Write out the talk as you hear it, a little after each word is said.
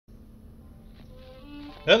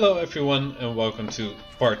Hello everyone and welcome to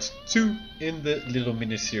part 2 in the little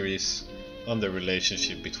mini-series on the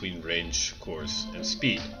relationship between range, course and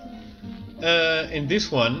speed. In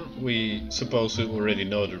this one we suppose we already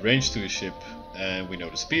know the range to a ship and we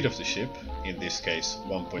know the speed of the ship, in this case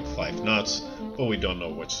 1.5 knots, but we don't know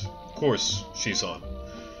which course she's on.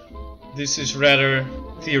 This is rather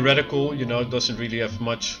theoretical, it doesn't really have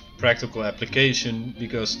much practical application,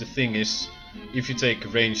 because the thing is, if you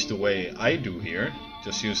take range the way I do here,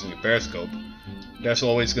 just using a periscope, there's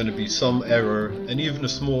always going to be some error, and even a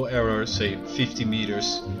small error, say 50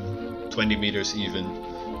 meters, 20 meters even,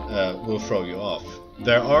 will throw you off.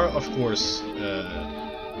 There are of course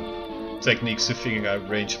techniques to figuring out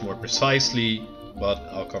range more precisely, but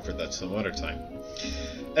I'll cover that some other time.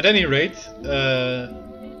 At any rate,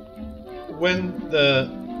 when the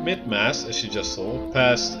mid-mast, as you just saw,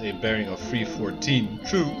 passed a bearing of 314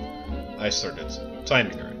 true, I started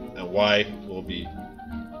timing her, and why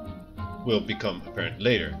will become apparent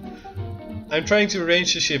later. I'm trying to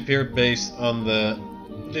arrange the ship here based on the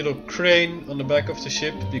little crane on the back of the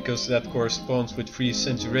ship, because that corresponds with 3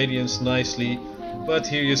 centiradians nicely, but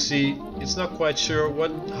here you see it's not quite sure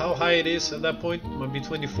how high it is at that point. Might be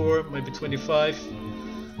 24, might be 25.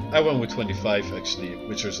 I went with 25 actually,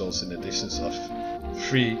 which results in a distance of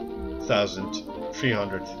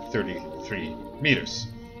 3,333 meters.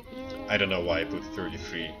 I don't know why I put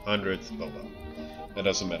 3,300, but well, that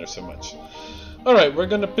doesn't matter so much. Alright, we're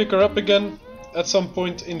gonna pick her up again at some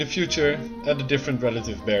point in the future at a different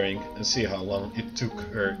relative bearing and see how long it took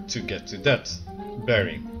her to get to that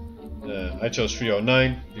bearing. I chose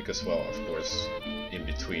 309 because, well, of course, in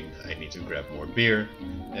between I need to grab more beer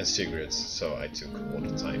and cigarettes, so I took all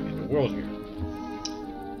the time in the world here.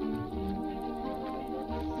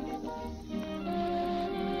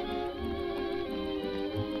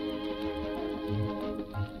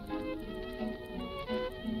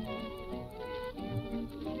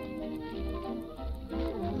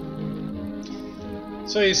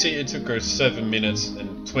 So you see it took her 7 minutes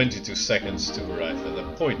and 22 seconds to arrive at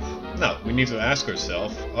that point. Now we need to ask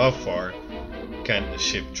ourselves, how far can a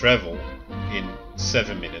ship travel in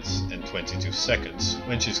 7 minutes and 22 seconds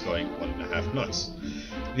when she's going 1.5 knots?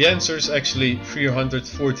 The answer is actually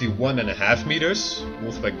 341.5 meters.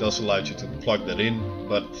 Wolfpack does allow you to plug that in,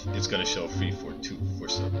 but it's going to show 342 for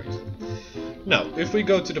some reason. Now if we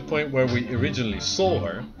go to the point where we originally saw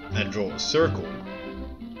her and draw a circle,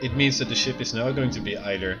 it means that the ship is now going to be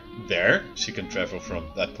either there, she can travel from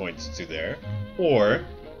that point to there, or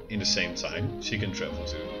in the same time she can travel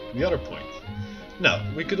to the other point. Now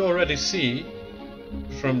we could already see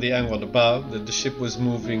from the angle on the bow that the ship was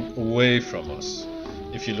moving away from us.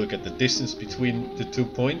 If you look at the distance between the 2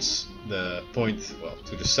 points, the point, well,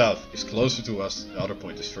 to the south is closer to us, the other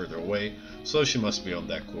point is further away, so she must be on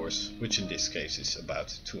that course, which in this case is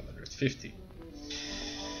about 250.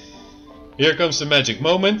 Here comes the magic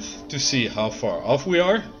moment to see how far off we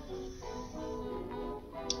are.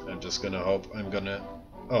 I'm just gonna I'm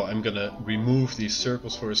gonna remove these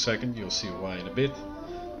circles for a second. You'll see why in a bit,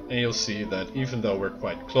 and you'll see that even though we're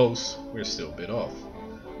quite close, we're still a bit off.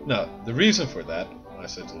 Now the reason for that,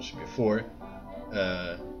 as I told you before,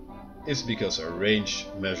 is because our range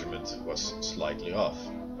measurement was slightly off.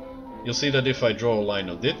 You'll see that if I draw a line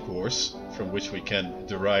on that course, from which we can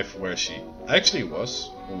derive where she actually was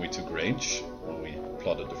when we took range, when we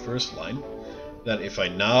plotted the first line, that if I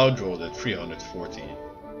now draw that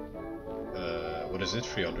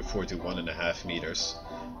 341.5 meters,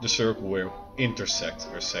 the circle will intersect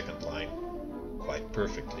our second line quite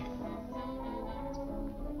perfectly.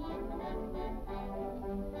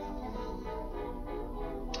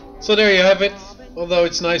 So there you have it. Although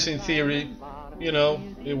it's nice in theory,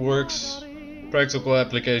 it works. Practical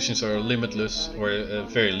applications are limitless, or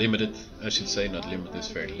very limited, I should say, not limitless,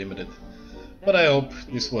 very limited. But I hope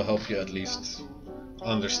this will help you at least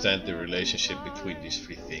understand the relationship between these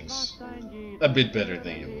 3 things a bit better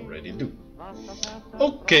than you already do.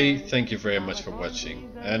 Okay, thank you very much for watching,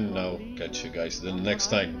 and now catch you guys the next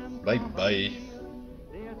time. Bye bye.